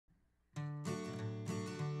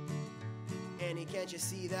Annie, can't you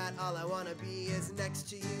see that all I wanna be is next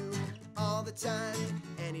to you all the time?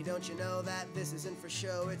 Annie, don't you know that this isn't for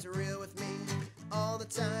show, it's real with me all the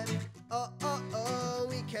time? Oh, oh, oh,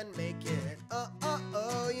 we can make it. Oh, oh,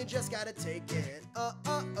 oh, you just gotta take it. Oh,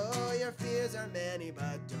 oh, oh, your fears are many,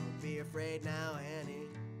 but don't be afraid now, Annie.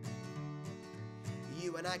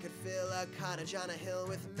 You and I could fill a cottage on a hill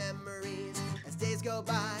with memories as days go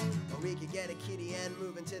by. Or we could get a kitty and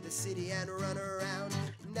move into the city and run around,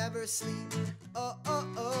 never sleep. Oh, oh,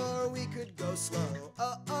 oh, or we could go slow.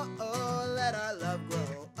 Oh, oh, oh, let our love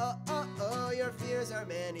grow. Oh, oh, oh, your fears are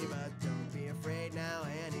many, but don't be afraid now,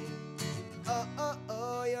 Annie. Oh, oh,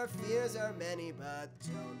 oh, your fears are many, but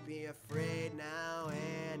don't